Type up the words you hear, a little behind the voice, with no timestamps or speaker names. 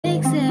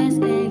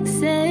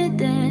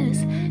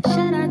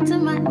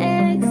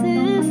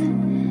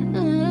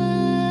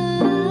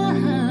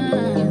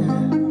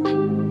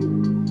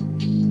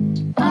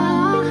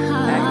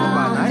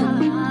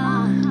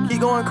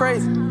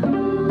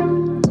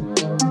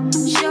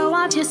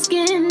your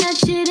skin, that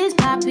shit is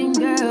popping,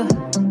 girl.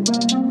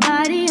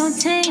 Body on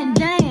 10,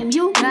 damn,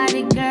 you got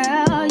it,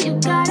 girl. You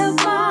gotta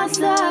boss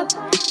up,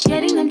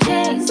 getting them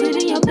checks,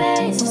 living your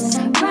best,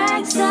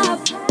 racks up.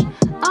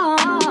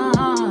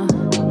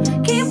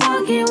 Keep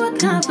walking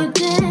with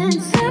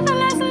confidence.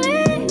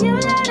 Effortlessly, you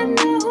let them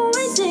know who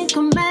is in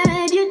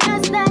command. You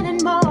just that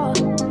and more.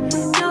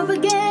 Don't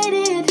forget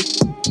it.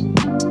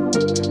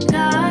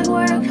 God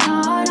worked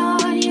hard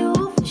on you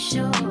for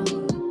sure.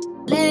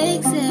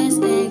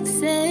 Lexus,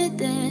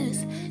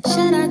 Exodus.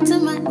 Shout out to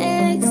my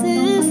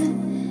exes.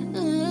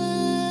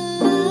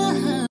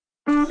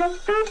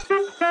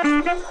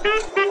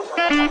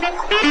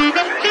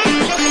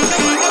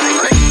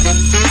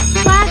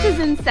 Class is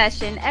in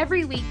session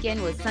every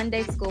weekend with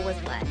Sunday School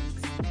with Lex.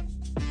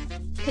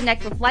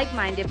 Connect with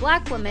like-minded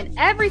Black women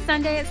every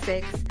Sunday at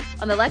 6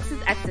 on the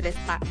Lex's Exodus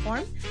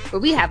platform, where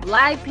we have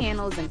live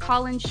panels and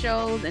call-in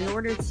shows in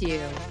order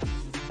to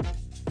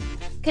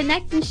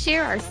connect and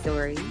share our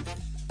stories,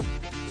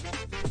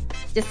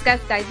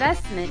 discuss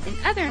divestment and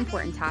other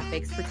important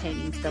topics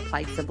pertaining to the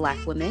plights of Black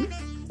women,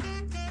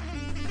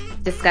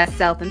 discuss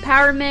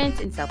self-empowerment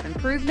and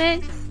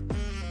self-improvement,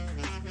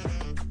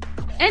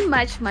 and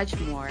much, much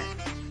more.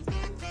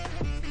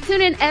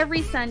 Tune in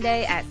every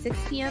Sunday at 6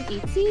 p.m.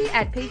 ET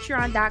at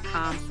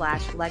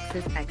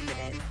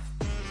patreon.com/LexisExodus.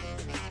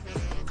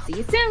 See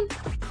you soon.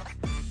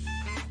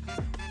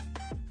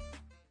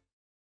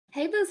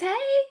 Hey, boos, hey.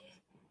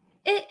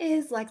 It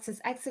is Lexis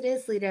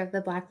Exodus, leader of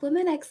the Black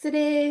Women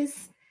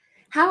Exodus.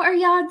 How are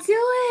y'all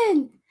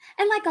doing?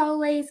 And like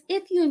always,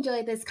 if you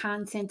enjoy this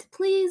content,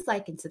 please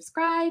like and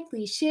subscribe.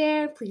 Please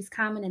share. Please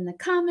comment in the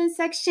comment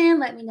section.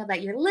 Let me know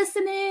that you're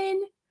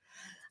listening.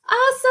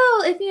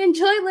 Also, if you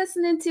enjoy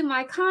listening to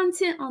my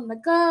content on the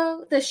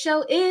go, the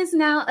show is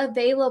now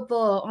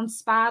available on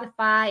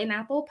Spotify and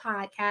Apple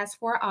Podcasts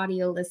for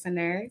audio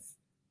listeners.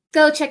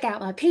 Go check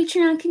out my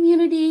Patreon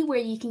community where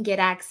you can get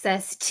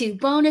access to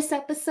bonus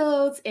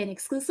episodes and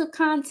exclusive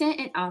content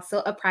and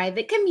also a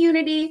private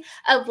community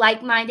of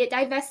like-minded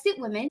divested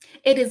women.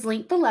 It is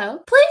linked below.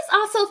 Please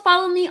also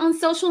follow me on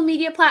social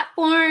media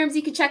platforms.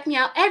 You can check me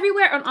out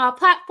everywhere on all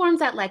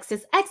platforms at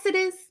Lexis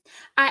Exodus.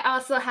 I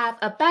also have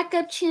a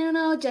backup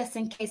channel just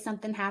in case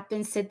something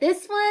happens to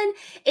this one.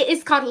 It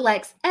is called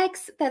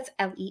LexX. That's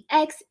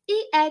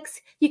LEXEX.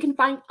 You can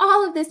find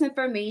all of this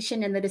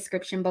information in the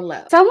description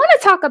below. So I want to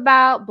talk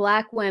about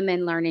Black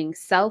women learning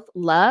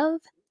self-love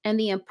and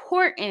the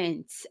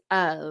importance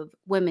of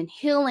women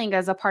healing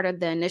as a part of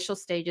the initial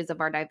stages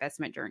of our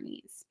divestment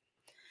journeys.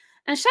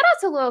 And shout out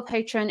to little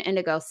patron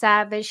Indigo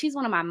Savage. She's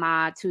one of my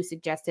mods who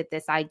suggested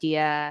this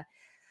idea.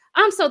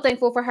 I'm so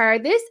thankful for her.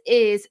 This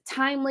is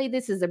timely.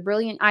 This is a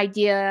brilliant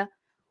idea.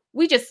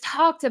 We just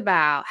talked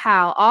about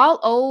how all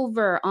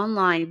over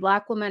online,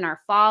 Black women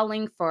are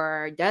falling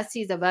for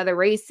dusties of other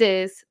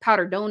races,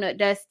 powder donut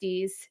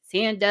dusties,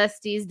 sand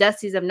dusties,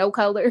 dusties of no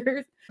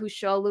colors, who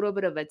show a little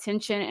bit of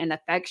attention and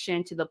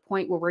affection to the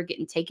point where we're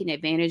getting taken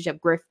advantage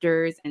of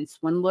grifters and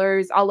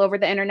swindlers all over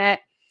the internet.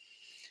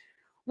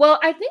 Well,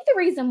 I think the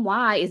reason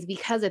why is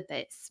because of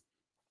this.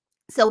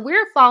 So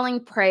we're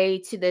falling prey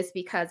to this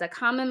because a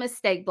common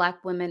mistake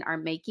Black women are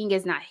making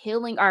is not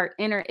healing our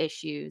inner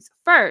issues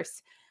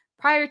first,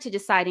 prior to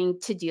deciding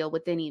to deal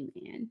with any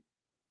man.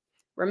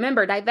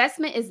 Remember,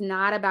 divestment is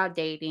not about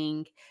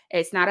dating.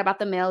 It's not about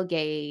the male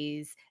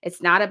gaze. It's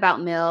not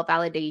about male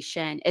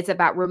validation. It's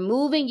about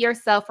removing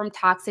yourself from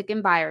toxic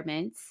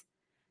environments,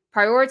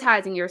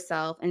 prioritizing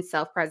yourself and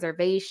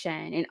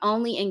self-preservation, and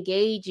only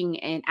engaging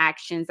in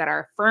actions that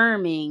are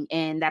affirming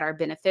and that are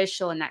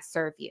beneficial and that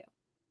serve you.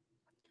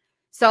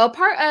 So a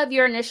part of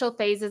your initial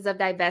phases of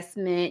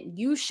divestment,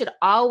 you should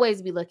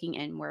always be looking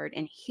inward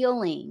and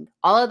healing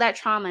all of that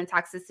trauma and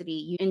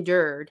toxicity you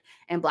endured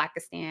in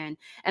Blackistan,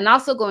 and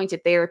also going to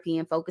therapy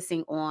and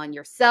focusing on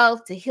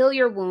yourself to heal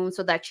your wounds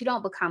so that you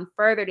don't become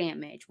further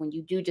damaged when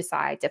you do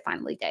decide to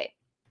finally date.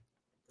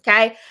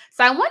 Okay,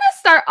 so I want to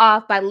start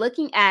off by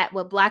looking at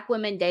what Black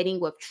women dating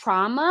with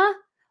trauma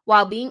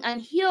while being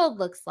unhealed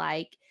looks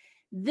like.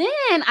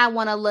 Then I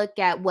want to look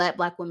at what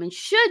Black women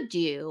should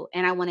do,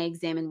 and I want to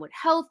examine what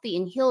healthy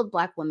and healed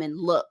Black women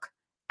look,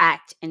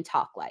 act, and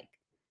talk like.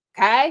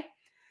 Okay?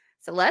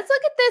 So let's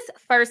look at this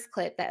first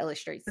clip that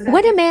illustrates this.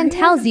 When a man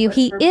tells you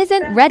he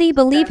isn't ready,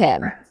 believe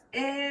him.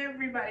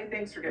 Everybody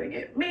thinks we're going to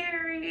get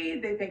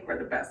married. They think we're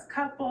the best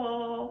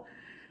couple.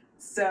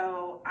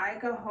 So I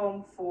go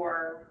home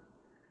for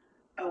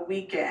a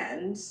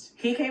weekend.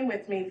 He came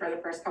with me for the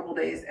first couple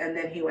days and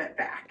then he went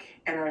back.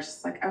 And I was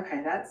just like,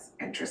 okay, that's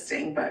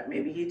interesting, but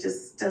maybe he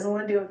just doesn't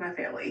want to deal with my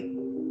family.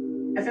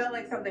 I felt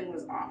like something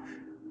was off.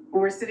 We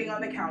were sitting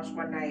on the couch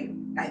one night.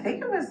 I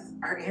think it was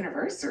our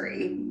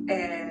anniversary.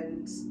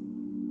 And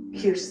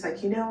he was just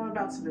like, you know, I'm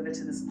about to move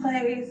into this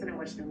place and I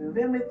want you to move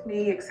in with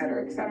me, et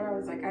cetera, et cetera. I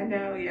was like, I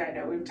know.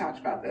 We've talked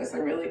about this.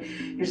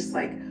 You're just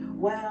like,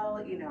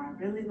 well, you know, I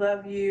really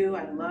love you.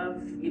 I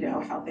love, you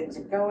know, how things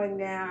are going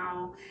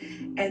now.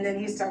 And then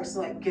he starts to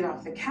like get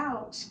off the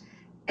couch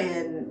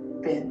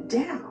and bend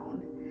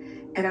down.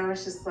 And I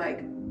was just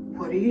like,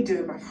 what are you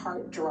doing? My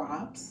heart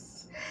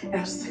drops. And I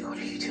was just like, what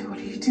are you doing? What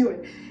are you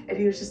doing? And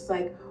he was just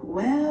like,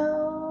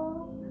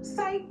 well,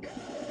 psych.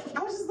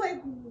 I was just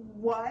like,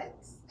 what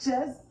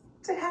just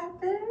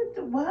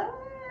happened? What?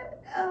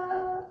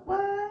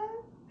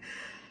 What?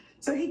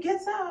 So he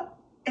gets up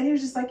and he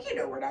was just like,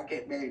 we're not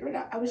getting married right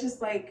now. I was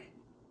just like,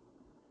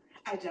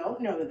 I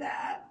don't know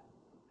that.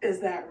 Is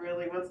that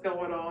really what's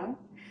going on?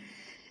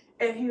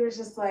 And he was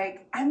just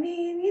like, I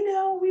mean,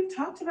 we've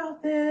talked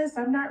about this.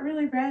 I'm not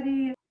really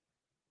ready.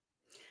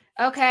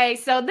 Okay,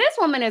 so this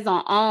woman is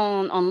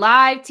on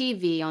live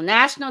TV, on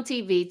national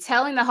TV,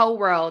 telling the whole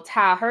world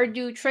how her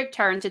dude tricked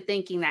her into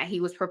thinking that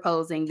he was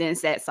proposing, then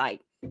said,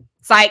 psych,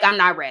 I'm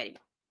not ready.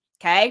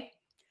 Okay,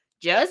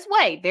 just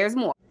wait, there's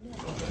more. Can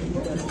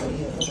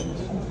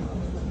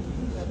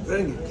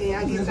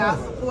I get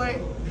child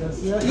support?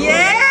 Yes,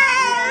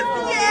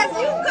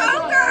 you go,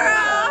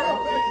 girl.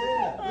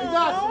 We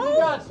got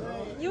you.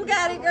 You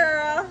got it,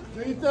 girl. Do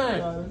you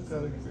think? Oh,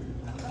 so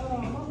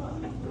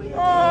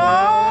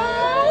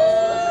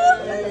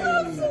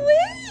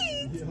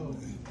sweet.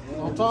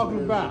 What I'm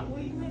talking about.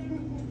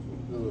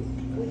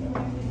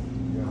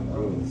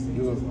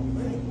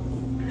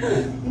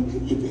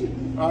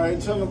 All right,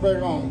 turn it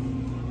back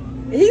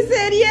on. He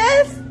said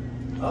yes.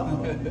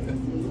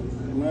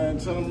 Man,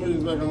 turn the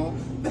music back on.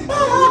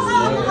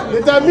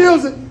 Get that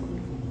music.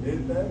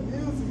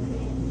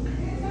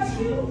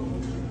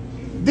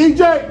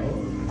 DJ.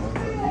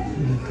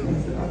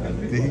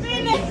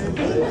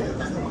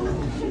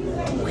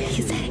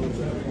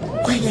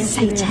 What you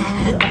say,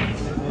 child?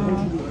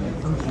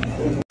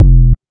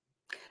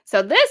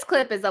 So this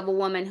clip is of a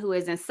woman who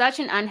is in such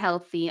an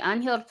unhealthy,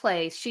 unhealed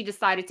place. She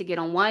decided to get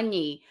on one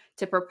knee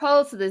to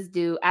propose to this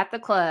dude at the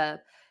club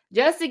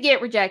just to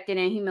get rejected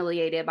and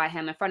humiliated by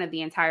him in front of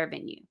the entire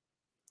venue.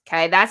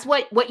 Okay, that's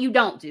what you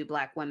don't do,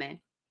 Black women.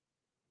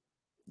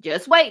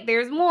 Just wait,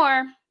 there's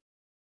more.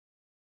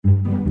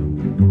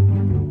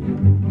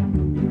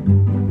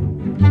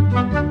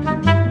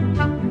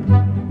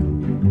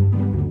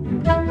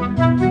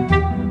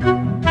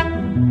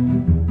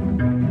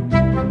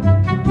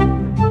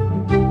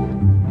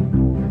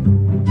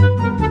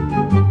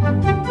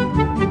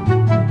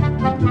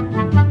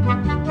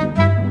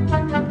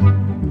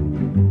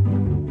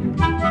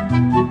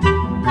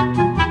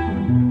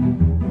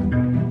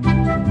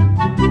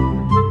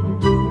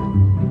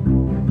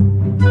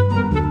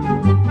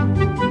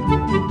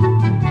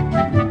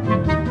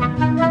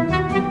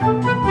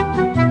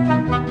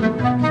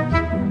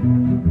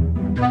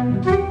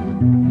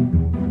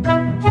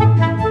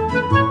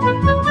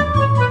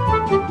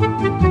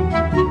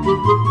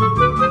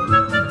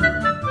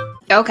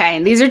 Okay,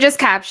 and these are just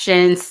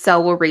captions, so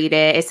we'll read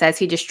it. It says,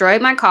 he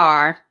destroyed my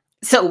car.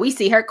 So we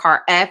see her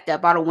car effed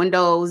up, all the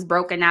windows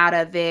broken out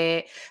of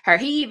it.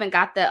 He even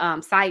got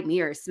the side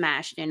mirror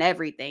smashed and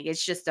everything.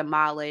 It's just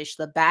demolished.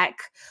 The back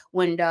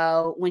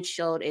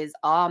windshield is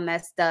all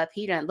messed up.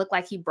 He doesn't look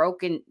like he's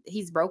broken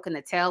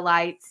the tail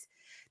lights.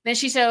 Then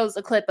she shows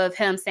a clip of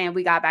him saying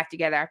we got back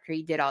together after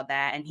he did all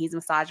that, and he's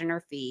massaging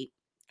her feet.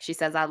 She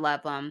says, I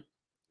love him.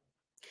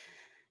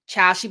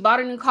 Child, she bought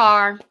a new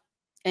car.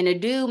 And the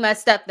dude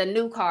messed up the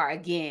new car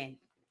again.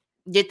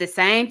 Did the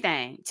same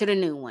thing to the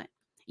new one.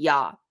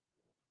 Y'all.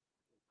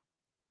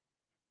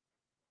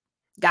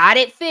 Got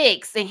it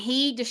fixed. And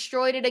he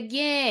destroyed it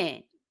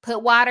again.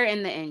 Put water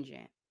in the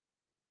engine.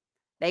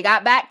 They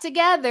got back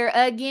together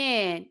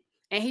again.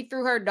 And he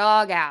threw her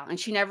dog out. And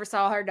she never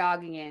saw her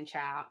dog again,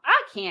 child.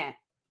 I can't.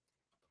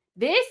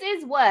 This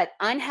is what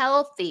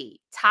unhealthy,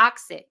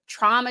 toxic,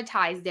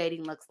 traumatized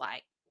dating looks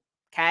like.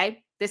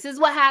 Okay? This is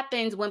what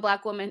happens when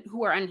Black women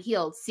who are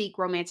unhealed seek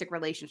romantic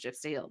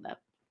relationships to heal them.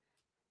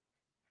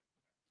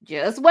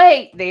 Just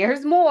wait.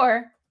 There's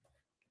more.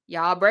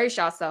 Y'all brace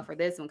yourself for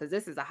this one because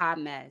this is a hot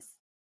mess.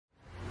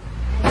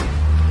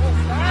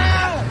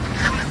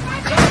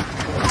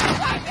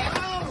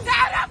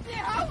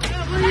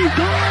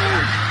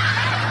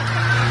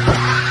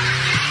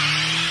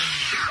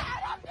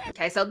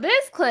 Okay, so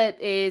this clip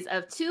is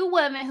of two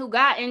women who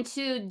got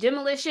into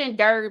demolition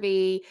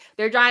derby.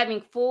 They're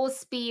driving full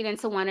speed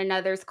into one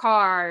another's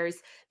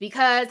cars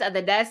because of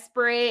the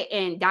desperate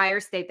and dire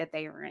state that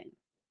they are in.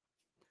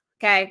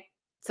 Okay,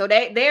 so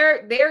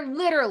they're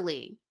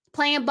literally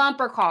playing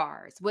bumper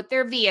cars with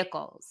their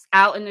vehicles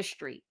out in the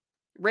street,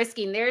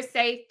 risking their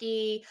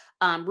safety,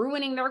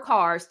 ruining their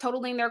cars,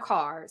 totaling their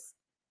cars,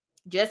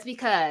 just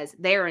because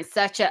they're in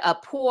such a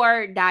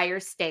poor, dire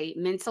state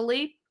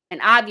mentally. And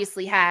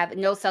obviously have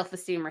no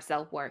self-esteem or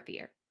self-worth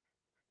here.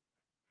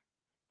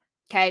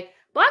 Okay?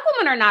 Black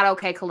women are not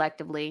okay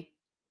collectively.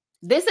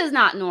 This is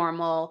not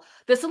normal.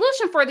 The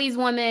solution for these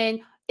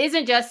women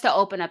isn't just to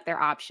open up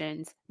their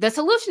options. The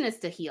solution is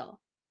to heal.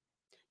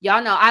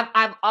 Y'all know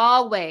I've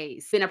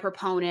always been a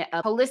proponent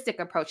of a holistic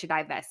approach to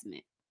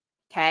divestment.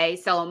 Okay,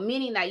 so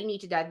meaning that you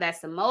need to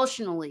divest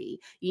emotionally,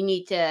 you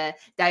need to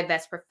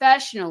divest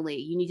professionally,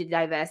 you need to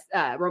divest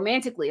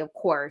romantically, of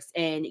course,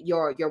 in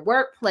your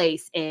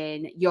workplace,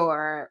 in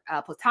your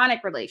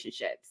platonic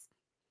relationships.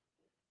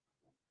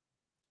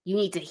 You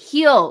need to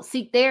heal,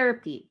 seek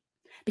therapy,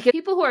 Because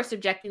people who are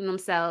subjecting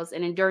themselves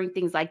and enduring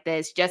things like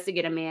this just to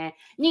get a man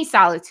need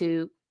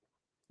solitude.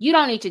 You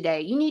don't need to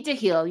date. You need to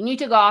heal. You need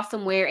to go off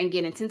somewhere and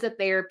get intensive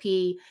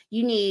therapy.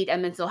 You need a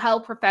mental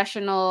health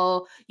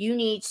professional. You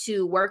need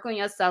to work on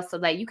yourself so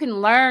that you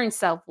can learn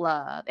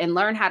self-love and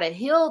learn how to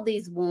heal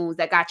these wounds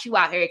that got you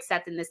out here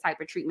accepting this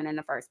type of treatment in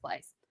the first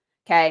place.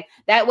 Okay.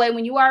 That way,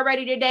 when you are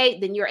ready to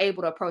date, then you're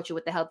able to approach it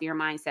with a healthier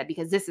mindset,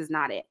 because this is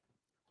not it.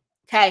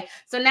 Okay,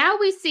 so now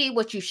we see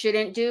what you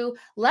shouldn't do.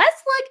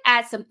 Let's look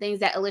at some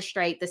things that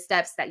illustrate the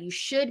steps that you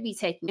should be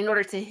taking in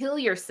order to heal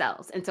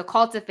yourselves and to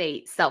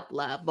cultivate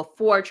self-love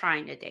before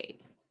trying to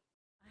date.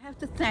 I have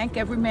to thank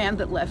every man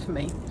that left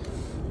me.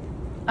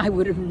 I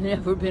would have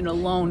never been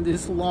alone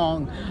this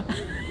long.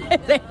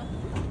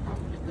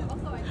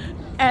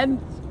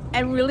 and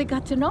really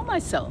got to know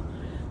myself.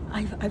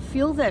 I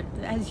feel that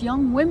as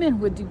young women,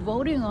 we're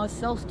devoting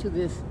ourselves to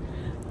this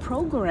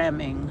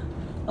programming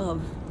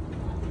of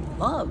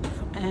love,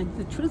 and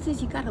the truth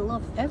is you got to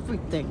love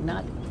everything,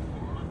 not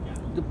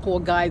the poor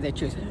guy that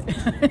you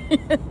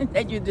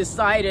that you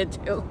decided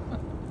to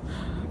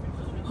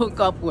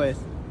hook up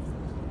with.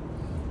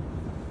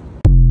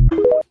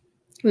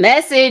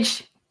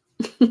 Message.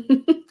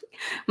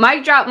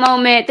 Mic drop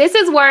moment. This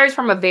is words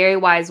from a very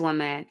wise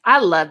woman. I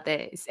love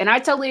this, and I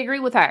totally agree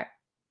with her.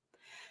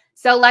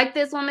 So like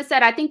this woman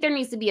said, I think there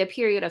needs to be a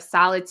period of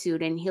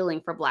solitude and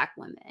healing for Black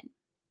women.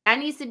 That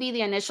needs to be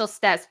the initial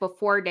steps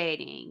before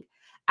dating.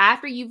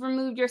 After you've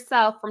removed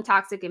yourself from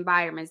toxic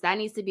environments, that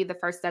needs to be the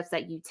first steps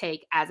that you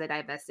take as a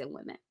divested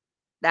woman.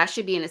 That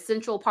should be an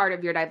essential part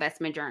of your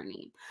divestment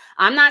journey.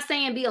 I'm not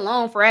saying be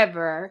alone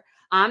forever.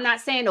 I'm not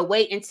saying to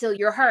wait until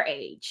you're her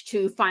age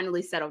to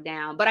finally settle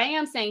down, but I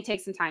am saying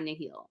take some time to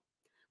heal,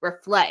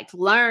 reflect,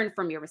 learn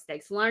from your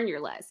mistakes, learn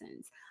your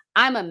lessons.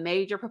 I'm a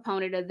major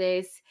proponent of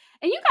this,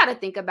 and you got to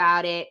think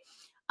about it.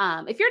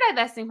 If you're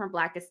divesting from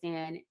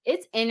Blackistan,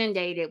 it's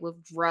inundated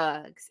with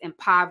drugs and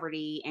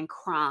poverty and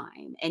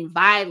crime and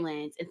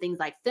violence and things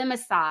like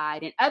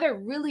femicide and other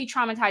really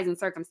traumatizing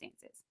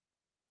circumstances.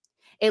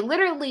 It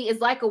literally is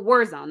like a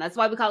war zone. That's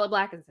why we call it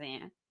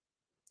Blackistan.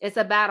 It's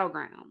a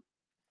battleground.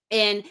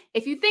 And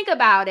if you think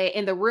about it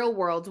in the real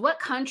world, what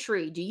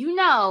country do you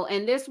know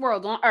in this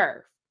world on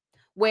earth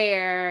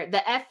where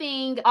the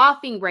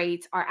offing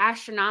rates are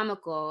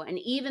astronomical and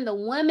even the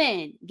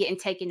women getting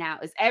taken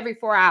out is every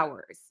 4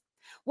 hours?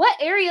 What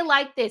area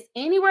like this,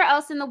 anywhere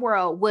else in the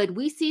world, would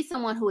we see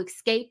someone who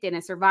escaped it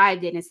and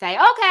survived it and say,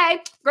 okay,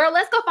 girl,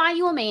 let's go find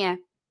you a man?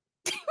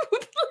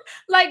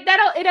 Like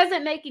that, it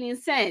doesn't make any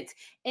sense.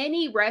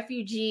 Any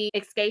refugee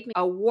escaping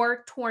a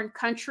war-torn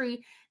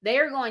country,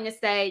 they're going to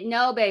say,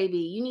 no, baby,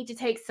 you need to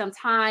take some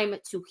time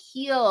to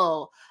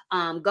heal.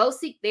 Go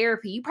seek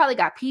therapy. You probably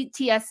got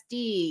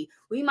PTSD.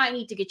 We might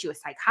need to get you a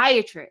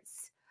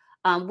psychiatrist.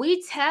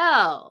 We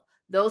tell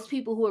those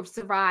people who have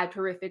survived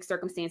horrific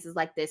circumstances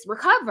like this,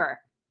 recover,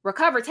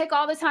 take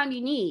all the time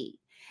you need.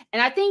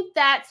 And I think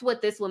that's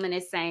what this woman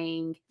is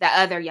saying that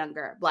other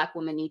younger Black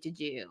women need to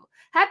do.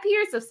 Have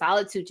periods of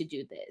solitude to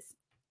do this.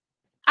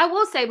 I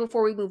will say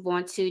before we move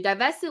on to,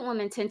 divested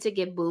women tend to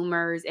give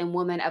boomers and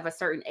women of a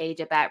certain age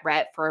a bad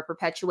rep for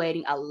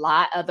perpetuating a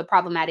lot of the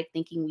problematic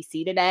thinking we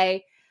see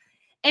today.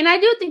 And I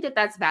do think that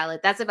that's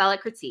valid. That's a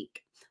valid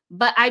critique.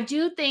 But I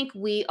do think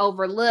we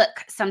overlook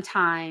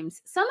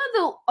sometimes some of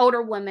the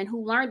older women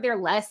who learned their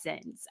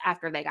lessons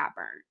after they got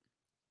burned.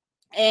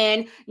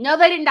 And no,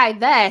 they didn't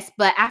divest,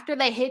 but after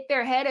they hit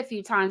their head a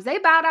few times, they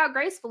bowed out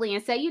gracefully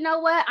and said, you know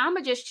what? I'm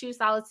going to just choose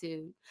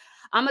solitude.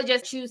 I'm going to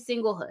just choose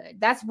singlehood.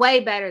 That's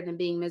way better than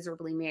being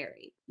miserably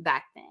married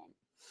back then.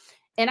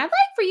 And I'd like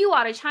for you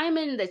all to chime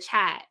in the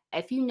chat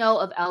if you know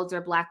of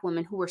elder Black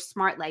women who were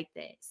smart like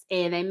this.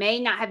 And they may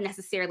not have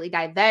necessarily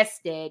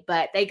divested,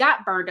 but they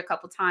got burned a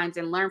couple times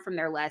and learned from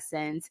their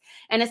lessons.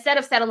 And instead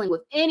of settling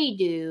with any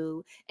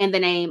dude in the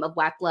name of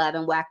Black love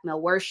and Black male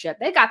worship,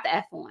 they got the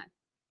F on.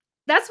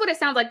 That's what it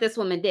sounds like this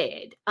woman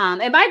did.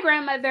 And my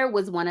grandmother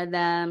was one of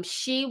them.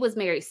 She was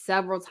married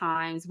several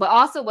times, but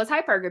also was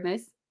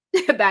hypergamous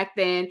back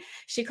then.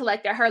 She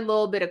collected her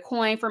little bit of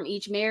coin from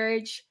each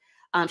marriage.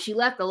 She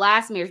left the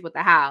last marriage with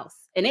the house,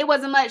 and it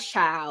wasn't much,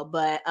 child,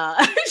 but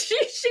she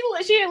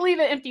didn't leave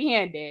it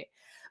empty-handed.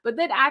 But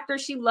then after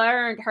she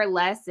learned her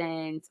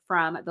lessons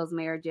from those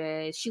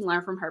marriages, she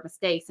learned from her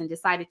mistakes and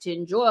decided to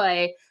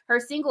enjoy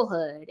her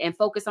singlehood and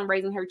focus on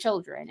raising her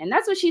children. And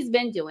that's what she's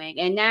been doing.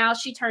 And now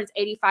she turns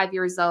 85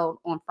 years old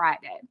on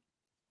Friday.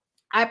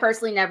 I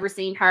personally never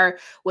seen her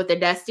with a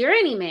dusty or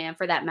any man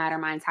for that matter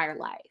my entire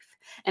life.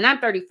 And I'm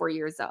 34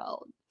 years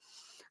old.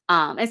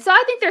 And so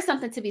I think there's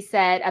something to be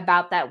said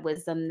about that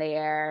wisdom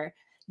there.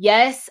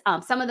 Yes,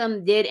 some of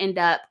them did end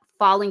up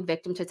falling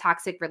victim to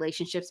toxic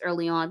relationships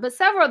early on, but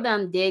several of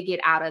them did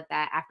get out of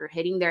that after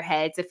hitting their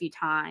heads a few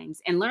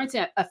times and learn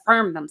to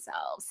affirm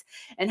themselves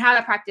and how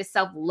to practice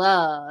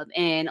self-love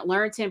and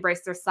learn to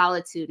embrace their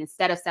solitude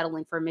instead of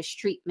settling for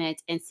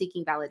mistreatment and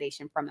seeking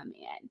validation from a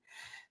man.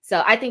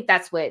 So I think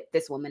that's what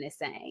this woman is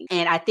saying.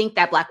 And I think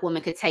that Black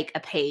woman could take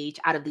a page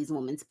out of these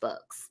women's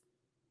books.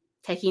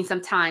 taking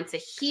some time to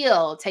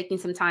heal, taking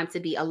some time to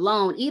be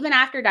alone, even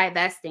after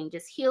divesting,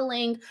 just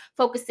healing,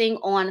 focusing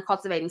on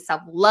cultivating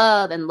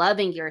self-love and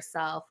loving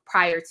yourself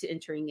prior to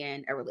entering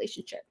in a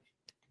relationship.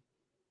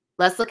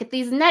 Let's look at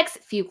these next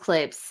few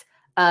clips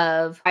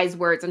of wise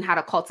words on how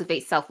to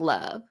cultivate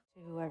self-love.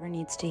 Whoever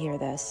needs to hear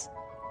this,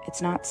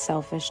 it's not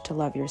selfish to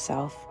love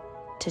yourself,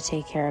 to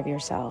take care of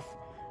yourself,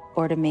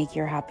 or to make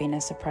your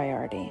happiness a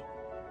priority.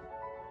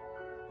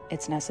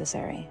 It's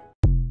necessary.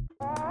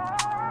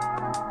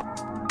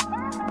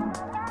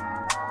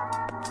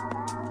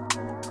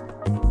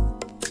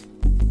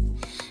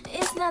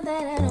 It's not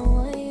that I don't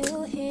want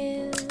you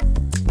here.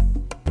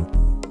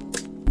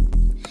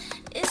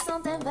 It's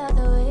something about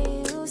the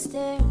way you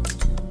stare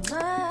into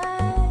my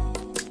eyes.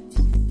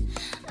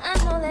 I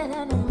know that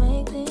I don't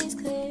make things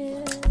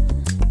clear.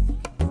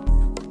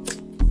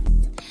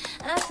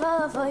 I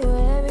fall for you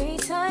every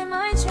time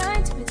I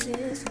try to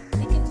resist.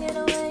 We can get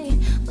away.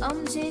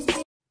 Come chase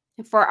me.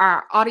 For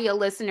our audio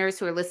listeners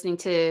who are listening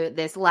to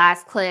this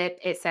last clip,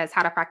 it says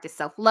how to practice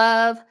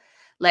self-love,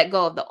 let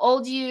go of the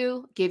old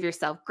you, give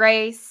yourself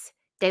grace,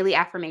 daily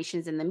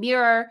affirmations in the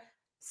mirror,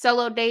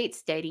 solo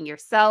dates, dating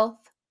yourself,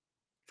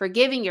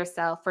 forgiving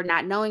yourself for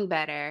not knowing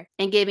better,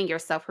 and giving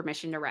yourself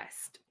permission to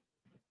rest.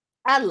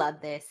 I love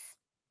this.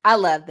 I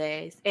love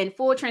this. In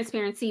full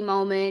transparency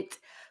moment,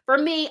 for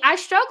me, I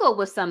struggle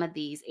with some of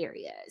these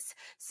areas.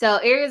 So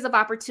areas of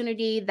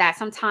opportunity that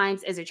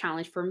sometimes is a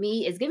challenge for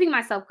me is giving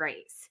myself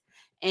grace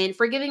and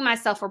forgiving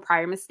myself for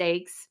prior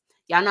mistakes.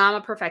 Y'all know I'm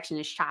a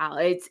perfectionist child.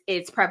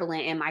 It's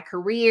prevalent in my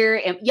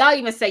career. And y'all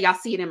even say y'all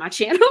see it in my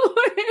channel.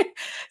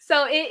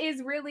 So it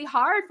is really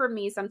hard for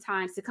me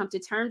sometimes to come to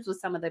terms with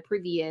some of the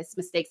previous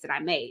mistakes that I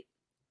made.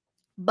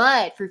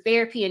 But through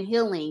therapy and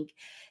healing,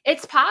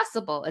 it's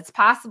possible. It's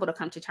possible to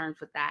come to terms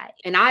with that.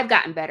 And I've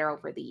gotten better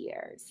over the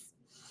years.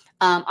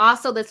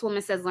 Also, this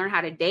woman says, learn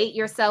how to date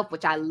yourself,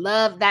 which I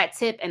love that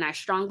tip and I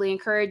strongly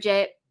encourage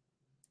it.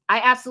 I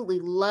absolutely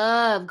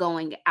love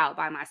going out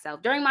by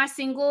myself. During my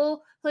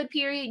singlehood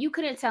period, you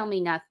couldn't tell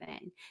me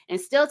nothing. And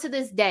still to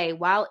this day,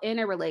 while in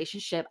a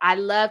relationship, I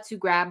love to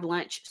grab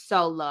lunch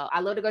solo. I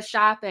love to go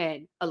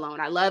shopping alone.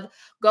 I love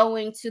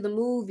going to the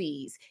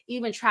movies,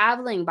 even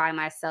traveling by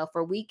myself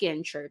for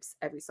weekend trips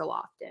every so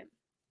often.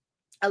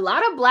 A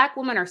lot of Black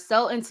women are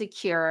so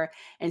insecure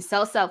and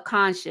so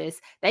self-conscious,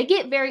 they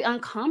get very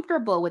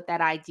uncomfortable with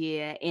that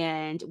idea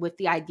and with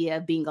the idea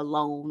of being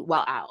alone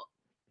while out.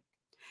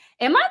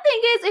 And my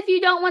thing is, if you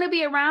don't want to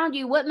be around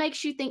you, what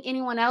makes you think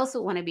anyone else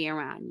would want to be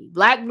around you?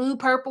 Black, blue,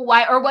 purple,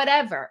 white, or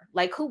whatever.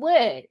 Like, who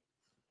would?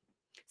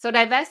 So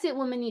divested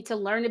women need to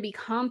learn to be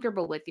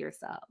comfortable with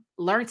yourself.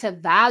 Learn to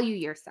value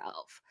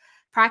yourself.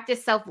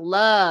 Practice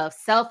self-love,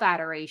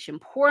 self-adoration.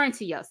 Pour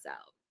into yourself.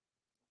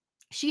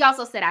 She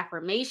also said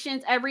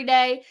affirmations every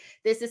day.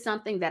 This is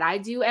something that I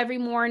do every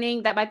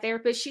morning that my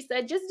therapist, she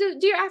said, just do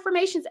your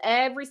affirmations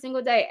every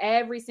single day,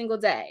 every single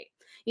day.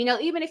 You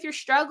know, even if you're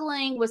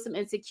struggling with some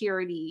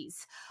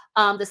insecurities,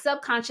 the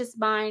subconscious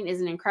mind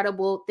is an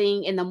incredible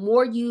thing. And the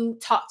more you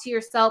talk to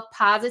yourself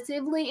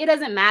positively, it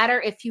doesn't matter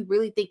if you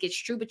really think it's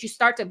true, but you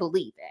start to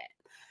believe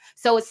it.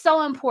 So it's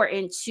so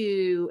important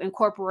to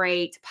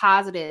incorporate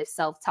positive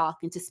self-talk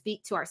and to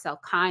speak to ourselves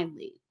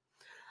kindly.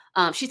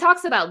 She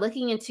talks about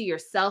looking into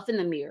yourself in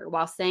the mirror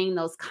while saying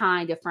those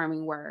kind,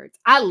 affirming words.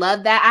 I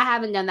love that. I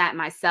haven't done that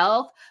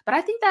myself, but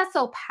I think that's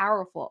so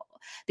powerful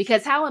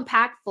because how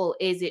impactful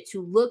is it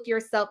to look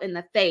yourself in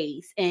the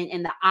face and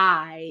in the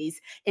eyes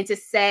and to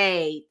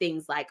say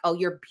things like, oh,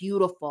 you're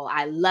beautiful.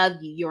 I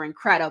love you. You're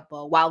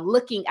incredible, while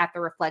looking at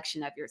the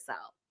reflection of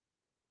yourself.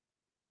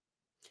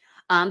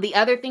 The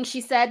other thing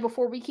she said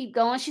before we keep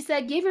going, she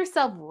said, give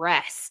yourself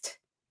rest.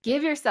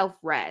 Give yourself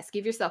rest.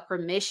 Give yourself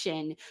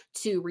permission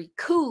to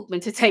recoup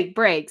and to take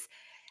breaks.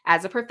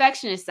 As a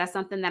perfectionist, that's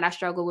something that I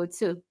struggle with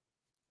too.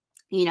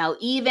 You know,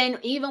 even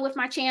with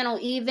my channel,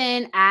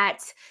 even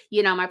at,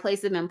 you know, my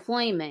place of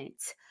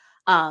employment,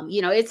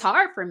 you know, it's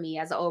hard for me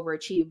as an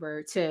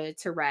overachiever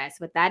to rest,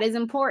 but that is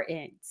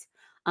important.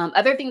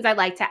 Other things I'd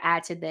like to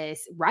add to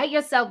this, write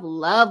yourself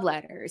love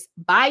letters,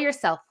 buy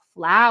yourself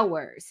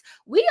flowers.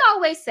 We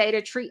always say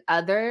to treat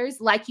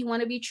others like you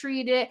want to be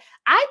treated.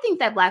 I think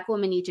that Black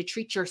women need to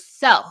treat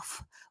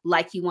yourself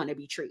like you want to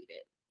be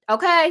treated.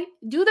 Okay?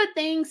 Do the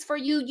things for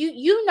you.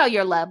 You know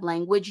your love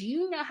language.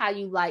 You know how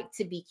you like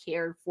to be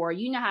cared for.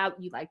 You know how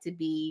you like to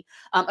be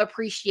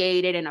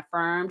appreciated and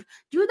affirmed.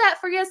 Do that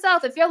for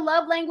yourself. If your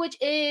love language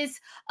is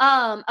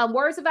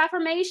words of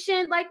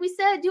affirmation, like we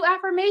said, do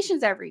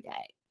affirmations every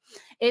day.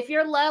 If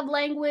your love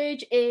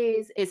language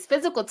is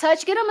physical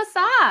touch, get a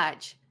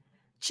massage.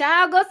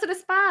 Child, go to the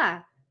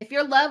spa. If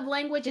your love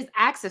language is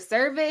acts of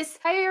service,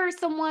 hire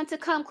someone to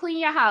come clean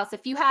your house.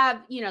 If you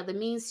have, you know, the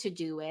means to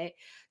do it,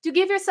 to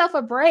give yourself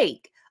a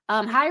break.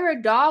 Hire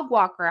a dog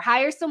walker.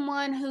 Hire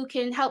someone who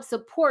can help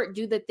support,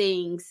 do the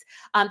things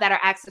that are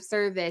acts of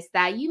service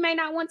that you may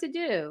not want to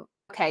do.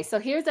 Okay, so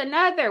here's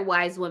another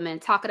wise woman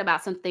talking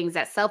about some things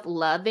that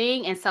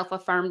self-loving and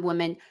self-affirmed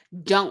women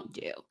don't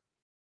do.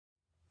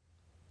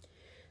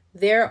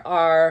 There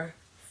are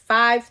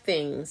 5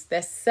 things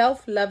that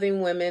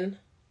self-loving women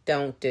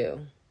don't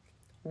do.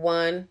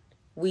 1,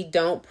 we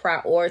don't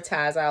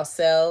prioritize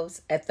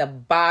ourselves at the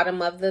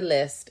bottom of the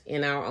list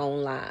in our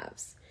own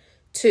lives.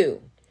 2,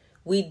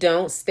 we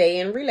don't stay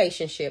in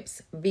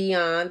relationships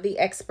beyond the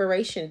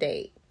expiration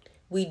date.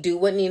 We do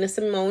what Nina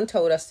Simone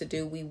told us to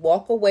do. We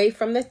walk away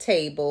from the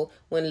table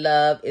when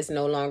love is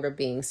no longer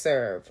being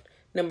served.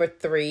 Number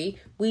 3,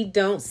 we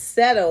don't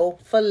settle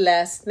for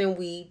less than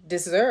we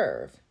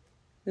deserve.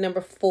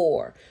 Number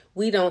 4,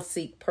 we don't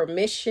seek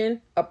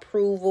permission,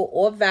 approval,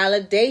 or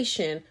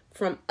validation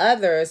from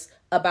others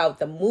about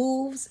the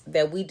moves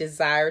that we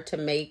desire to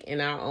make in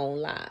our own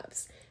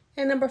lives.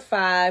 And number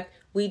 5,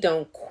 we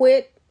don't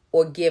quit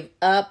or give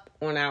up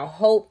on our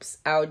hopes,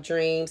 our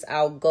dreams,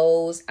 our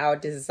goals, our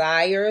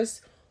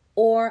desires,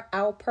 or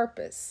our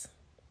purpose.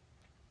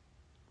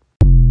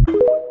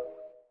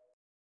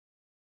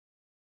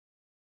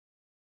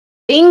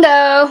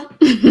 Bingo.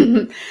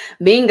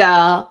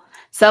 Bingo.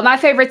 So my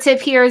favorite tip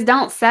here is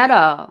don't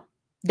settle.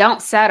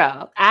 Don't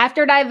settle.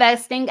 After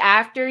divesting,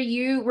 after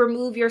you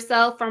remove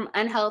yourself from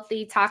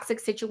unhealthy, toxic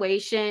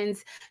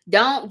situations,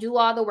 don't do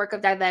all the work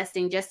of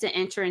divesting just to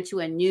enter into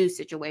a new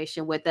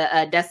situation with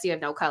a dusty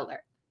of no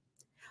color.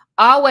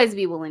 Always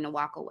be willing to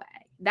walk away.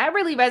 That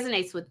really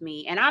resonates with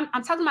me. And I'm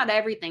talking about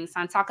everything. So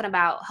I'm talking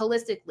about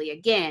holistically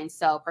again.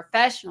 So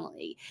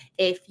professionally,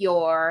 if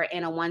you're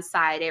in a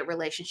one-sided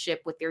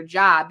relationship with your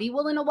job, be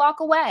willing to walk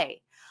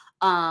away.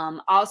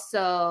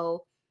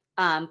 Also,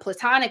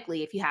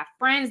 platonically, if you have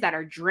friends that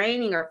are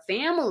draining or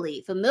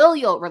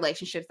familial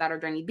relationships that are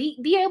draining,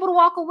 be able to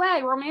walk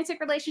away.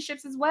 Romantic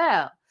relationships as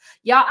well.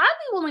 Y'all, I'd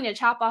be willing to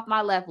chop off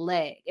my left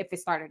leg if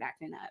it started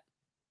acting up.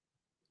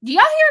 Do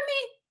y'all hear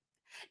me?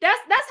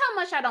 That's how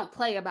much I don't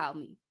play about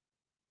me.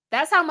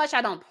 That's how much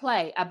I don't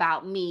play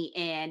about me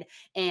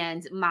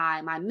and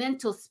my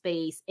mental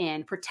space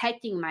and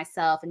protecting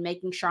myself and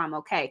making sure I'm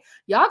okay.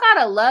 Y'all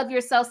gotta love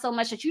yourself so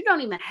much that you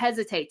don't even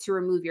hesitate to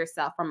remove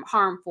yourself from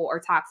harmful or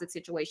toxic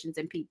situations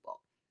and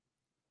people.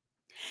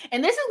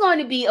 And this is going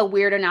to be a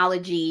weird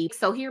analogy,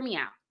 so hear me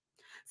out.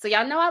 So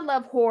y'all know I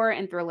love horror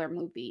and thriller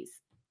movies.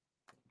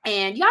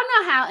 And y'all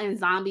know how in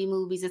zombie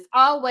movies, it's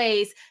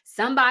always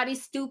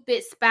somebody's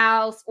stupid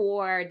spouse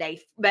or their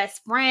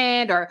best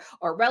friend or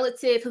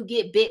relative who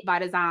get bit by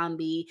the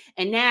zombie.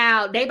 And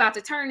now they about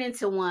to turn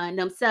into one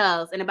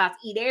themselves and about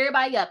to eat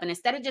everybody up. And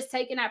instead of just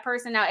taking that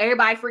person out,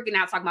 everybody freaking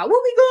out, talking about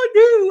what we gonna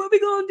do? What we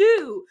gonna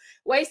do?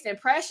 Wasting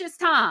precious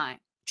time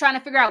trying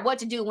to figure out what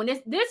to do when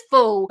this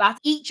fool about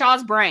to eat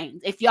y'all's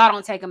brains if y'all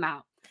don't take them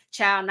out.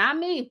 Child, not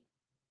me.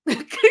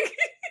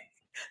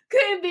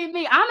 Couldn't be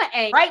me. I'm an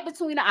A right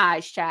between the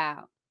eyes,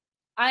 child.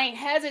 I ain't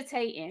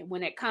hesitating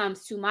when it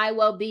comes to my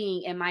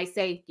well-being and my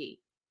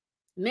safety.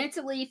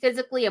 Mentally,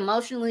 physically,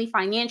 emotionally,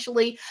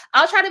 financially.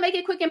 I'll try to make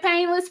it quick and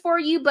painless for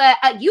you, but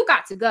you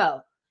got to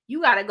go.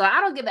 You got to go. I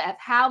don't give a F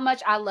how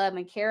much I love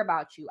and care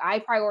about you. I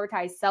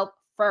prioritize self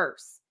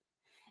first.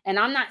 And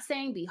I'm not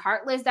saying be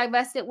heartless,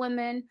 divested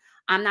women.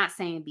 I'm not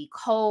saying be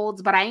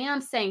cold, but I am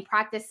saying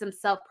practice some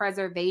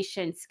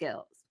self-preservation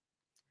skills.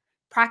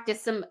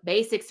 Practice some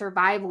basic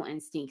survival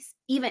instincts.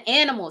 Even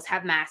animals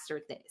have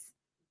mastered this.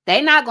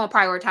 They're not going to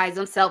prioritize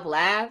themselves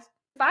last.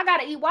 If I got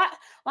to eat, why am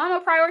I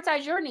going to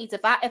prioritize your needs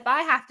if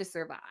I have to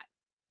survive?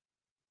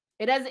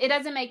 It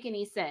doesn't make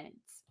any sense.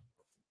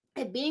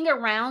 If being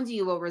around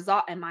you will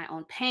result in my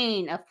own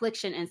pain,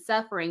 affliction, and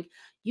suffering,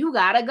 you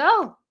got to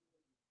go.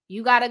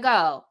 You got to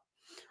go.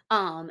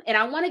 And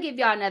I want to give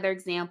y'all another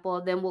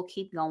example, then we'll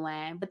keep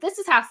going. But this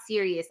is how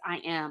serious I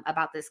am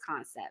about this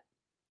concept.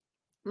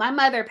 My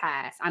mother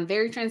passed. I'm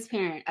very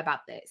transparent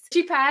about this.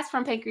 She passed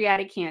from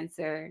pancreatic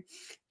cancer,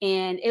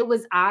 and it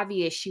was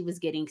obvious she was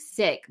getting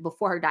sick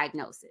before her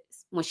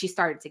diagnosis when she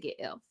started to get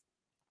ill.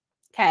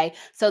 Okay,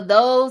 so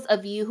those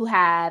of you who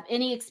have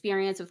any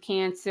experience with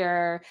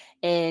cancer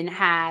and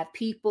have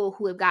people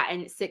who have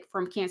gotten sick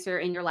from cancer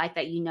in your life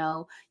that you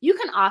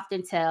can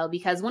often tell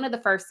because one of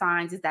the first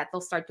signs is that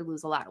they'll start to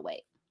lose a lot of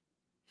weight.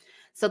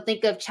 So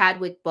think of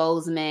Chadwick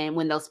Boseman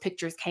when those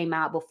pictures came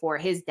out before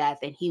his death,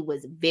 and he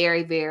was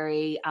very,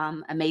 very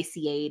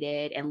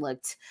emaciated and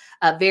looked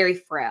very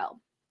frail.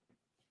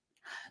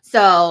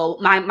 So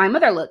my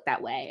mother looked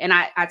that way, and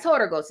I told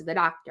her go to the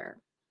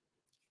doctor,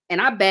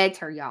 and I begged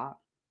her, y'all.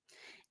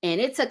 And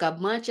it took a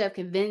bunch of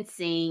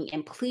convincing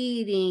and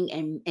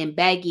pleading and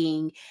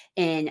begging.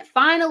 And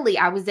finally,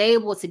 I was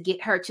able to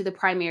get her to the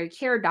primary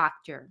care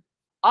doctor.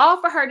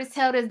 All for her to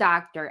tell this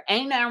doctor,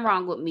 ain't nothing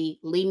wrong with me.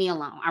 Leave me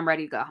alone. I'm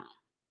ready to go home.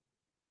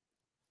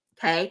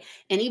 Okay.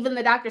 And even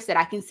the doctor said,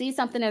 I can see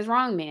something is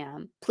wrong,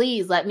 ma'am.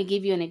 Please let me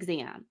give you an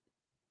exam.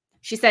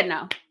 She said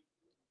no.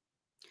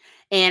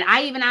 And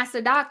I even asked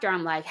the doctor,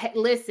 I'm like, hey,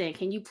 listen,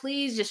 can you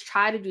please just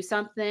try to do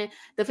something?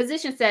 The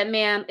physician said,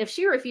 ma'am, if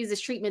she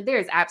refuses treatment, there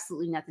is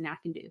absolutely nothing I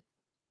can do.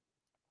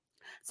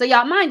 So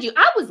y'all, mind you,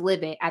 I was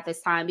livid at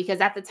this time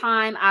because at the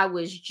time I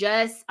was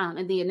just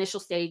in the initial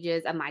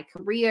stages of my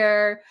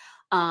career.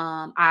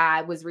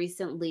 I was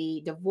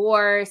recently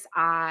divorced.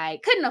 I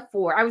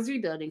was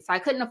rebuilding, so I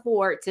couldn't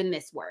afford to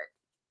miss work.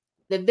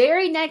 The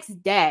very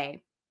next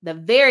day,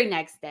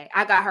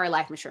 I got her a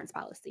life insurance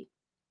policy.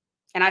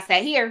 And I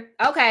said, here,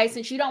 okay,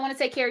 since you don't want to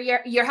take care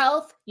of your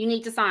health, you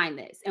need to sign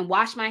this and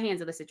wash my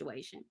hands of the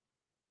situation.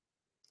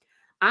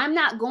 I'm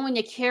not going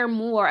to care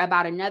more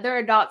about another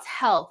adult's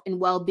health and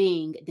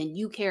well-being than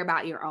you care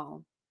about your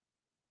own.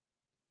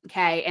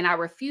 Okay. And I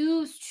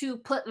refuse to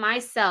put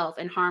myself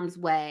in harm's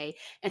way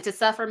and to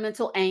suffer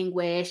mental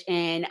anguish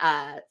and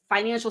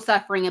financial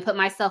suffering and put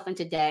myself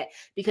into debt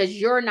because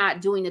you're not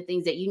doing the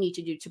things that you need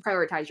to do to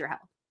prioritize your health.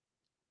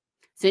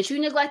 Since you're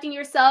neglecting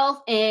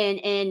yourself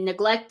and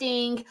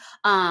neglecting,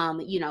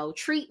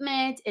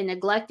 treatment and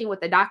neglecting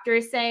what the doctor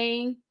is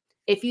saying,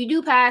 if you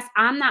do pass,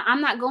 I'm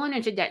not going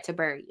into debt to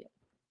bury you.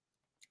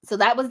 So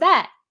that was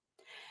that.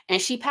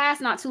 And she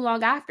passed not too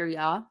long after,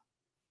 y'all.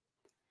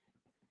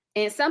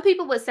 And some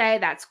people would say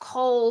that's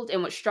cold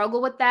and would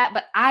struggle with that,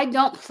 but I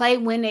don't play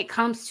when it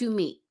comes to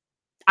me.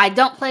 I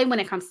don't play when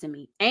it comes to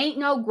me. Ain't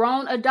no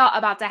grown adult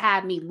about to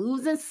have me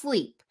losing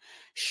sleep,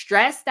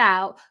 stressed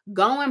out,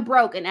 going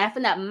broke, and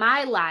effing up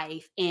my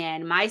life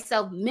and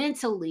myself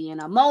mentally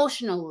and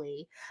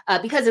emotionally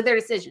because of their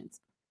decisions.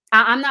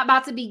 I'm not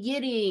about to be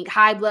getting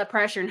high blood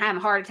pressure and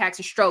having heart attacks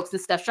and strokes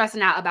and stuff,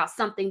 stressing out about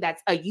something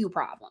that's a you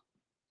problem.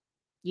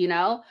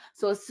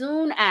 So as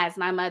soon as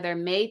my mother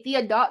made the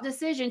adult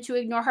decision to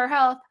ignore her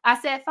health, I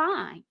said,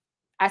 fine.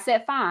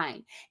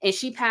 And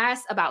she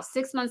passed about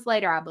 6 months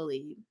later, I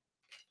believe.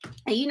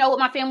 And you know what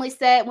my family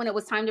said when it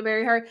was time to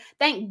bury her?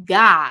 Thank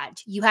God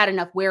you had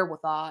enough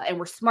wherewithal and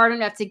were smart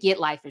enough to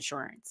get life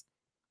insurance.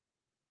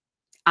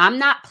 I'm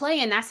not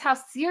playing. That's how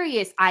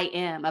serious I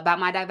am about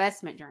my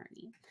divestment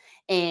journey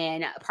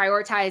and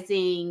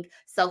prioritizing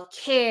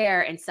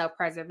self-care and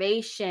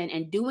self-preservation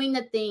and doing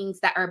the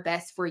things that are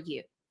best for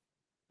you.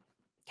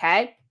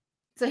 Okay.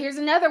 So here's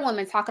another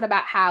woman talking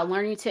about how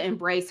learning to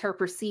embrace her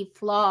perceived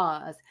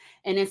flaws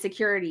and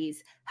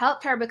insecurities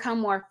helped her become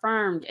more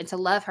affirmed and to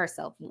love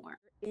herself more.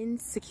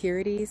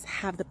 Insecurities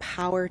have the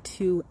power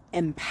to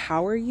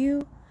empower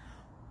you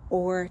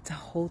or to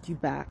hold you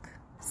back.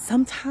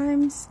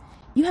 Sometimes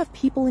you have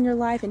people in your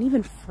life and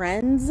even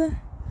friends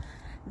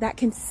that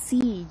can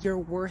see your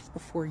worth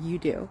before you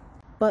do.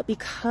 But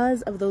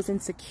because of those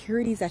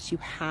insecurities that you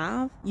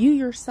have, you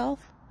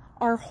yourself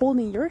are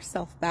holding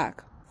yourself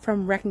back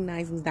from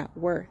recognizing that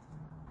worth.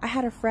 I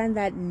had a friend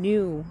that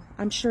knew,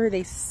 I'm sure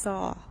they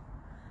saw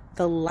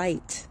the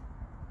light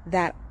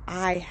that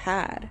I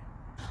had,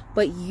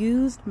 but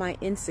used my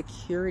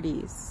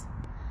insecurities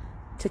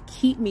to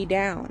keep me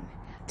down,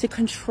 to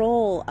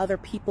control other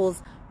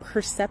people's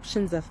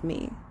perceptions of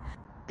me.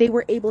 They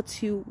were able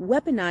to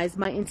weaponize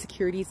my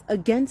insecurities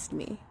against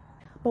me.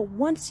 But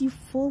once you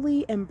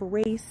fully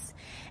embrace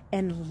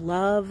and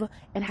love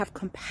and have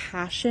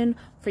compassion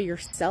for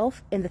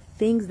yourself and the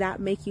things that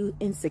make you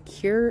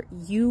insecure,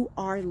 you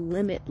are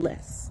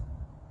limitless.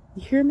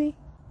 You hear me?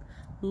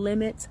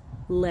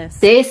 Limitless.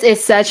 This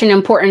is such an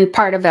important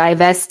part of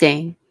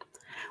divesting.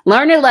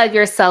 Learn to love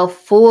yourself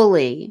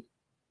fully.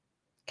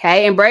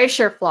 Okay, embrace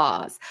your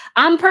flaws.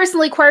 I'm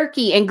personally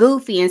quirky and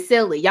goofy and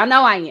silly. Y'all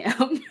know I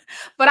am.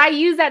 But I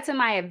use that to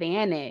my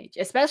advantage,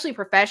 especially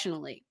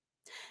professionally.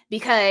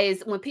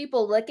 Because when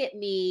people look at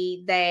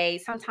me, they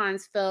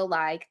sometimes feel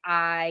like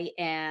I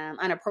am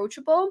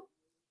unapproachable.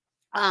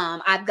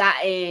 I've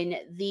gotten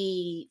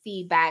the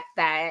feedback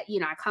that,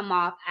 I come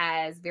off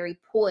as very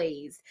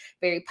poised,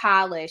 very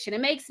polished, and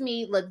it makes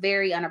me look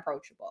very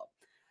unapproachable.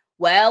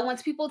 Well,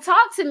 once people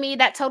talk to me,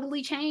 that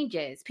totally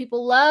changes.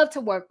 People love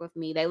to work with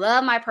me. They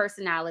love my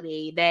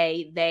personality.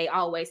 They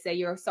always say,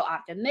 you're so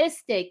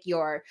optimistic.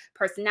 Your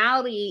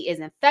personality is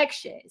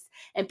infectious.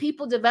 And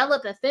people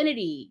develop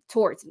affinity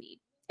towards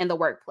me in the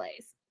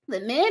workplace.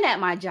 The men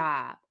at my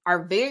job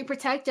are very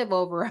protective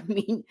over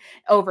me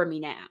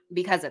now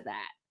because of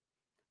that.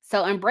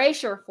 So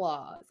embrace your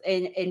flaws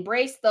and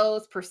embrace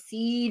those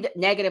perceived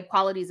negative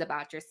qualities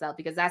about yourself,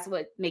 because that's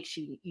what makes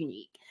you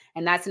unique.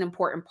 And that's an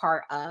important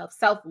part of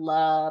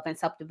self-love and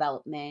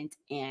self-development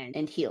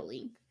and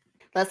healing.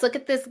 Let's look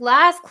at this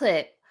last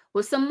clip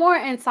with some more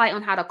insight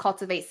on how to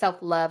cultivate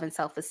self-love and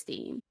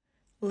self-esteem.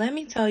 Let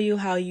me tell you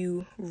how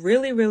you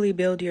really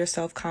build your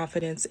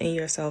self-confidence and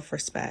your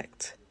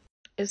self-respect.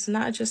 It's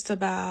not just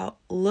about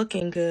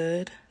looking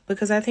good,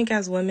 because I think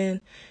as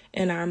women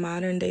in our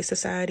modern day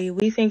society,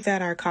 we think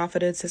that our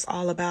confidence is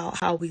all about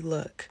how we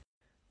look.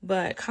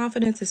 But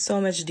confidence is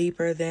so much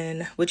deeper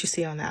than what you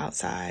see on the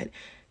outside.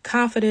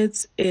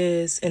 Confidence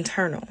is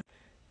internal.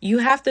 You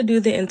have to do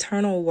the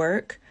internal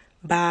work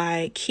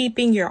by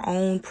keeping your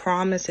own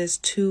promises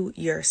to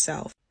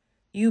yourself.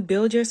 You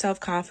build your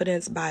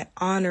self-confidence by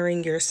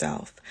honoring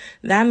yourself.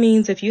 That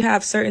means if you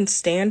have certain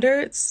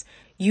standards,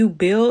 you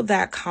build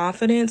that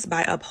confidence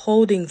by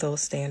upholding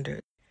those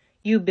standards.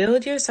 You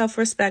build your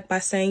self-respect by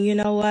saying, you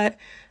know what,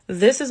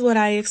 this is what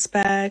I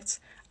expect.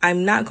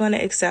 I'm not going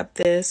to accept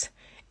this.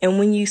 And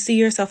when you see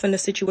yourself in a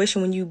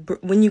situation,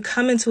 when you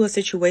come into a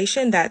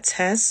situation that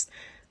tests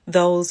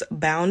those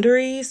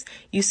boundaries,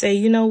 you say,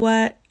 you know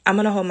what, I'm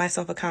going to hold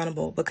myself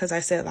accountable because I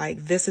said,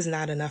 like, this is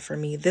not enough for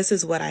me. This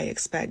is what I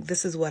expect.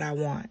 This is what I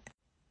want.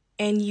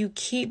 And you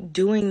keep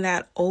doing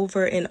that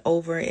over and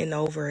over and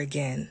over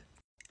again.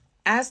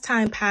 as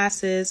time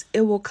passes,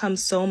 it will come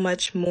so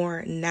much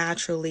more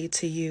naturally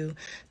to you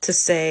to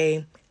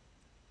say,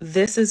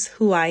 this is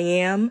who I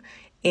am,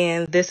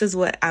 and this is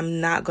what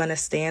I'm not going to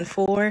stand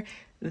for.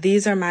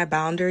 These are my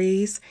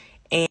boundaries,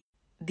 and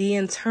the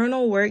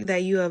internal work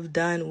that you have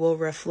done will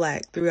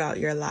reflect throughout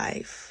your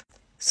life.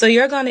 So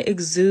you're going to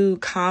exude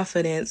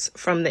confidence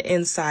from the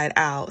inside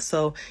out.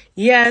 So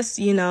yes,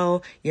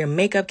 your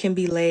makeup can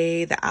be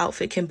laid, the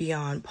outfit can be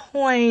on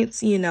point,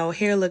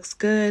 hair looks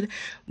good,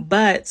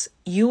 but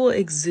you will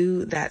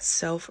exude that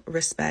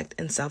self-respect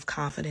and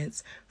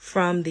self-confidence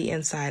from the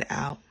inside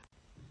out.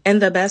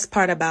 And the best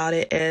part about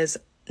it is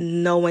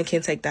no one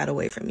can take that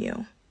away from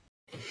you.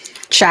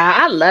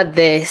 Child, I love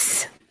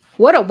this.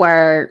 What a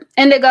word.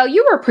 Indigo,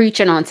 you were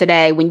preaching on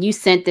today when you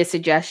sent this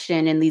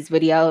suggestion in these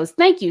videos.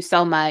 Thank you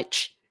so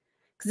much.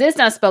 Because this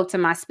done spoke to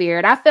my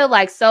spirit. I feel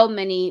like so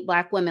many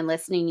Black women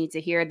listening need to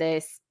hear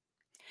this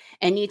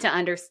and need to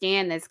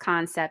understand this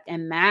concept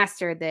and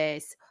master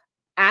this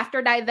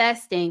after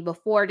divesting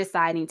before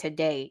deciding to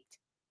date.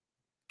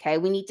 Okay,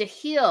 we need to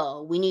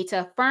heal. We need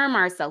to affirm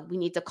ourselves. We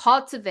need to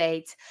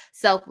cultivate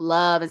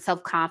self-love and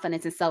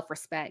self-confidence and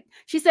self-respect.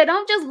 She said,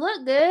 don't just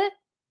look good.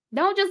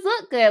 Don't just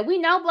look good. We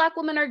know Black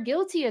women are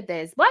guilty of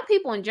this. Black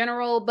people in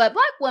general, but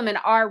Black women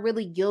are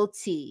really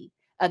guilty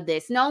of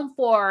this, known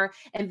for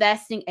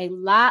investing a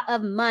lot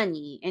of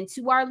money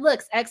into our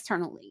looks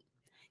externally,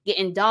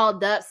 getting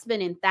dolled up,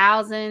 spending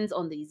thousands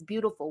on these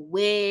beautiful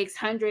wigs,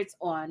 hundreds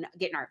on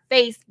getting our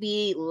face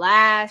beat,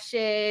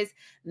 lashes,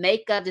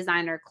 makeup,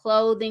 designer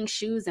clothing,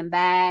 shoes, and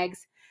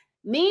bags.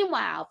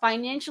 Meanwhile,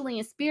 financially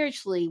and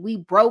spiritually, we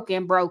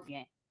broken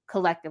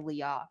collectively,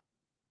 y'all.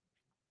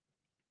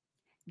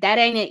 That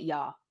ain't it,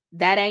 y'all.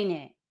 That ain't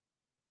it.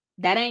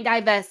 That ain't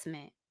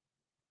divestment.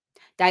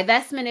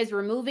 Divestment is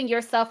removing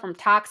yourself from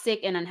toxic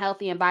and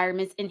unhealthy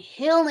environments and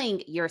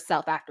healing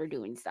yourself after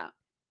doing so.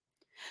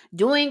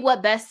 Doing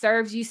what best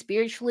serves you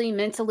spiritually,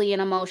 mentally,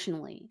 and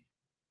emotionally.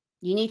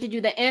 You need to do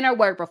the inner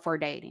work before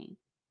dating.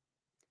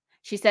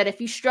 She said,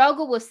 if you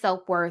struggle with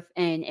self-worth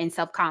and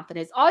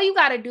self-confidence, all you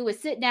got to do is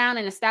sit down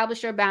and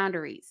establish your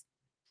boundaries.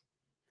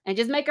 And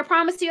just make a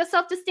promise to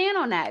yourself to stand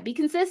on that. Be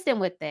consistent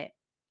with it.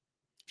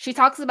 She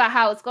talks about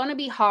how it's going to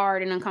be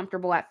hard and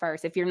uncomfortable at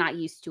first if you're not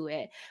used to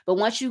it. But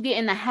once you get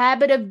in the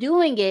habit of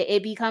doing it,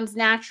 it becomes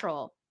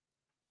natural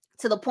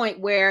to the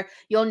point where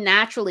you'll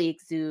naturally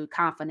exude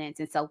confidence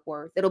and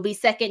self-worth. It'll be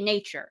second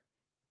nature.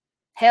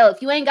 Hell,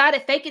 if you ain't got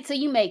it, fake it till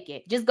you make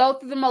it. Just go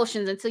through the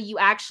motions until you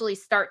actually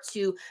start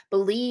to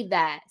believe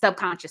that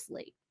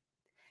subconsciously.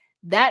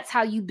 That's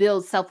how you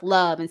build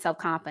self-love and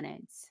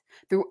self-confidence.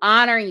 Through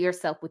honoring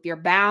yourself with your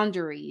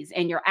boundaries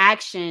and your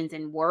actions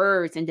and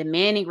words and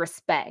demanding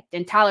respect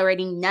and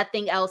tolerating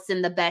nothing else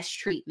than the best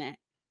treatment.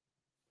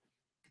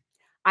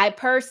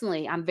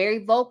 I'm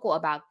very vocal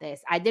about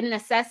this. I did an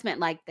assessment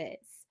like this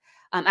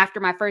after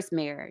my first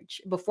marriage,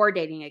 before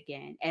dating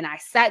again. And I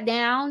sat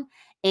down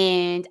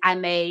and I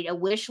made a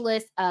wish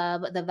list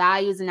of the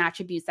values and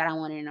attributes that I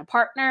wanted in a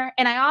partner.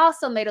 And I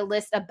also made a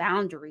list of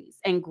boundaries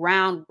and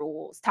ground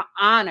rules to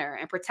honor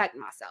and protect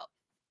myself.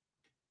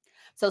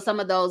 So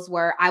some of those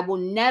were, I will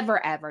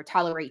never, ever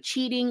tolerate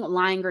cheating,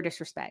 lying, or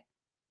disrespect.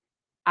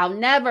 I'll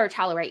never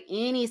tolerate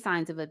any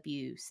signs of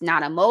abuse,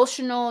 not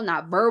emotional,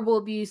 not verbal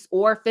abuse,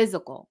 or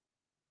physical.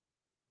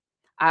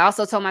 I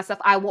also told myself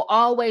I will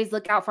always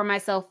look out for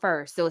myself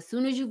first. So as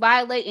soon as you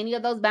violate any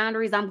of those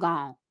boundaries, I'm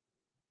gone.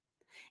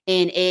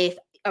 And if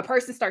a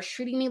person starts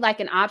treating me like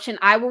an option,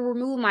 I will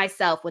remove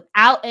myself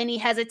without any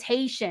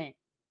hesitation.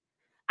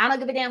 I don't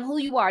give a damn who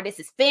you are. This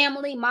is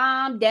family,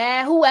 mom,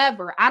 dad,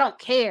 whoever. I don't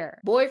care.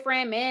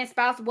 Boyfriend, man,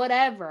 spouse,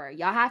 whatever.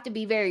 Y'all have to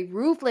be very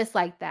ruthless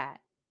like that.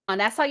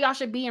 And that's how y'all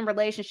should be in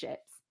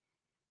relationships.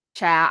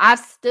 Child, I've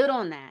stood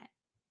on that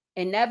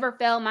and never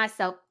failed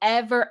myself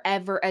ever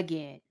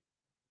again.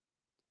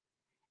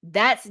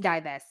 That's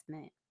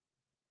divestment.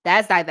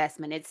 That's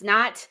divestment. It's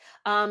not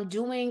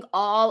doing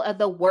all of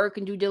the work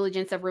and due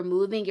diligence of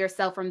removing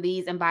yourself from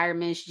these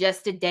environments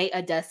just to date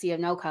a dusty of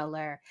no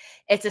color.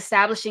 It's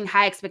establishing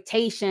high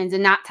expectations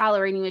and not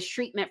tolerating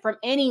mistreatment from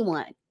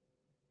anyone.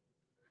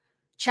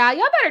 Child,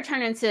 y'all better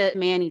turn into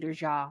man-eaters,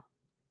 y'all.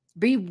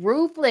 Be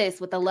ruthless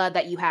with the love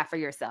that you have for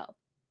yourself.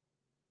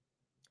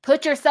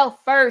 Put yourself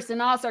first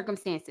in all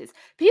circumstances.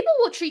 People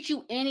will treat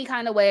you any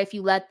kind of way if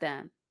you let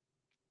them.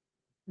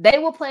 They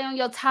will play on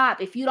your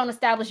top if you don't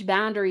establish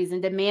boundaries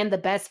and demand the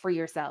best for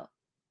yourself.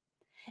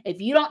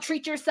 If you don't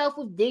treat yourself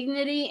with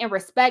dignity and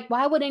respect,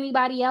 why would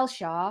anybody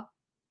else, y'all?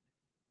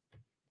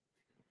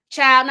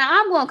 Child, now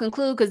I'm going to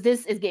conclude because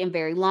this is getting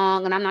very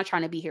long and I'm not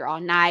trying to be here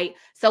all night.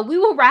 So we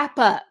will wrap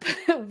up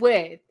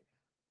with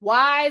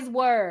wise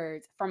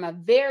words from a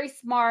very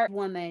smart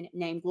woman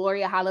named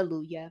Gloria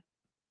Hallelujah.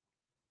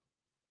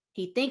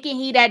 He thinking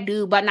he that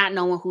dude, but not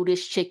knowing who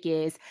this chick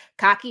is.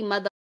 Cocky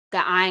motherfucker,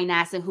 I ain't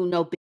asking who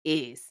no bitch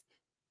is.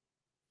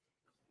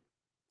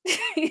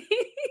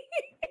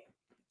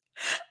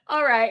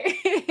 All right.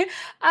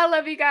 I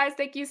love you guys.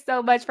 Thank you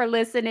so much for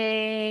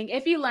listening.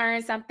 If you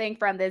learned something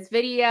from this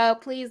video,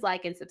 please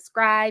like and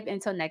subscribe.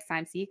 Until next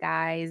time, see you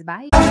guys.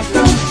 Bye.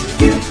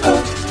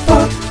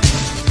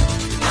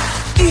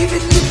 even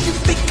if you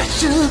think I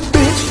should,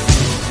 bitch.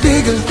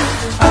 Nigga,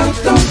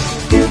 I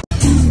don't give.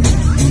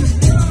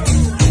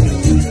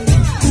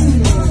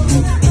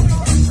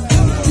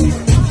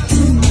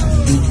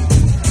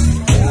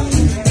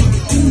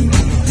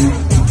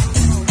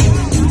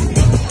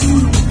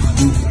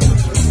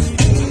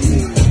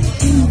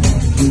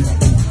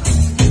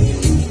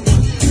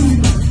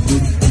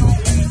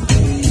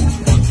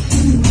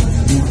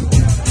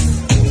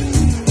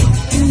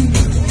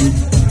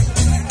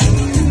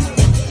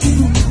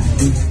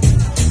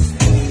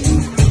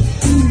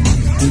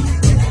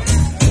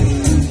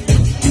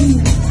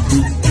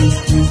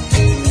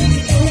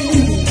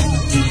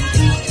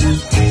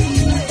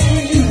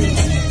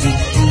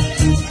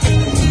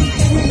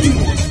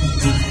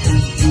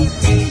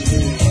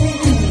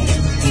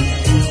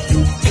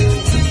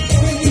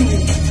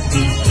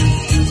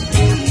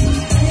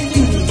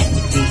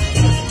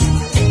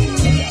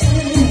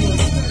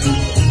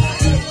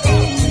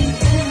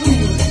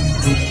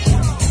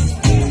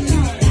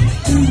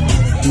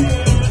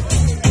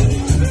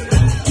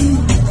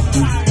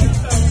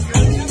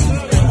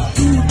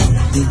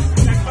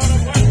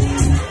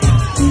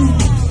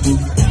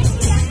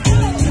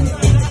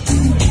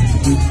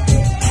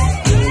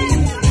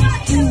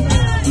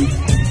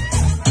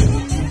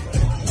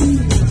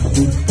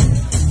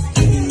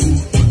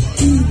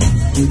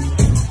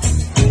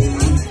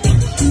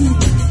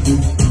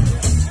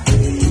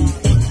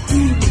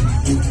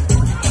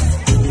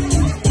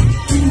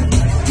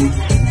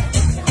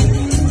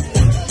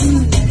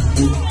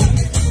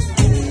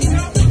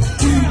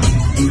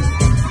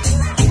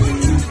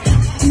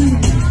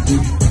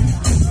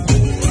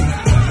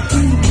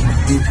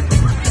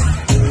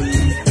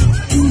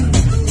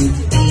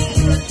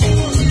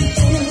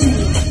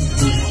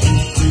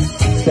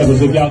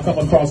 If y'all come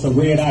across a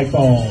red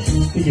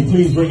iPhone, can you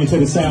please bring it to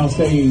the sound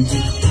stage?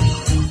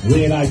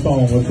 Red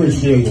iPhone, we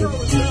appreciate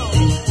it.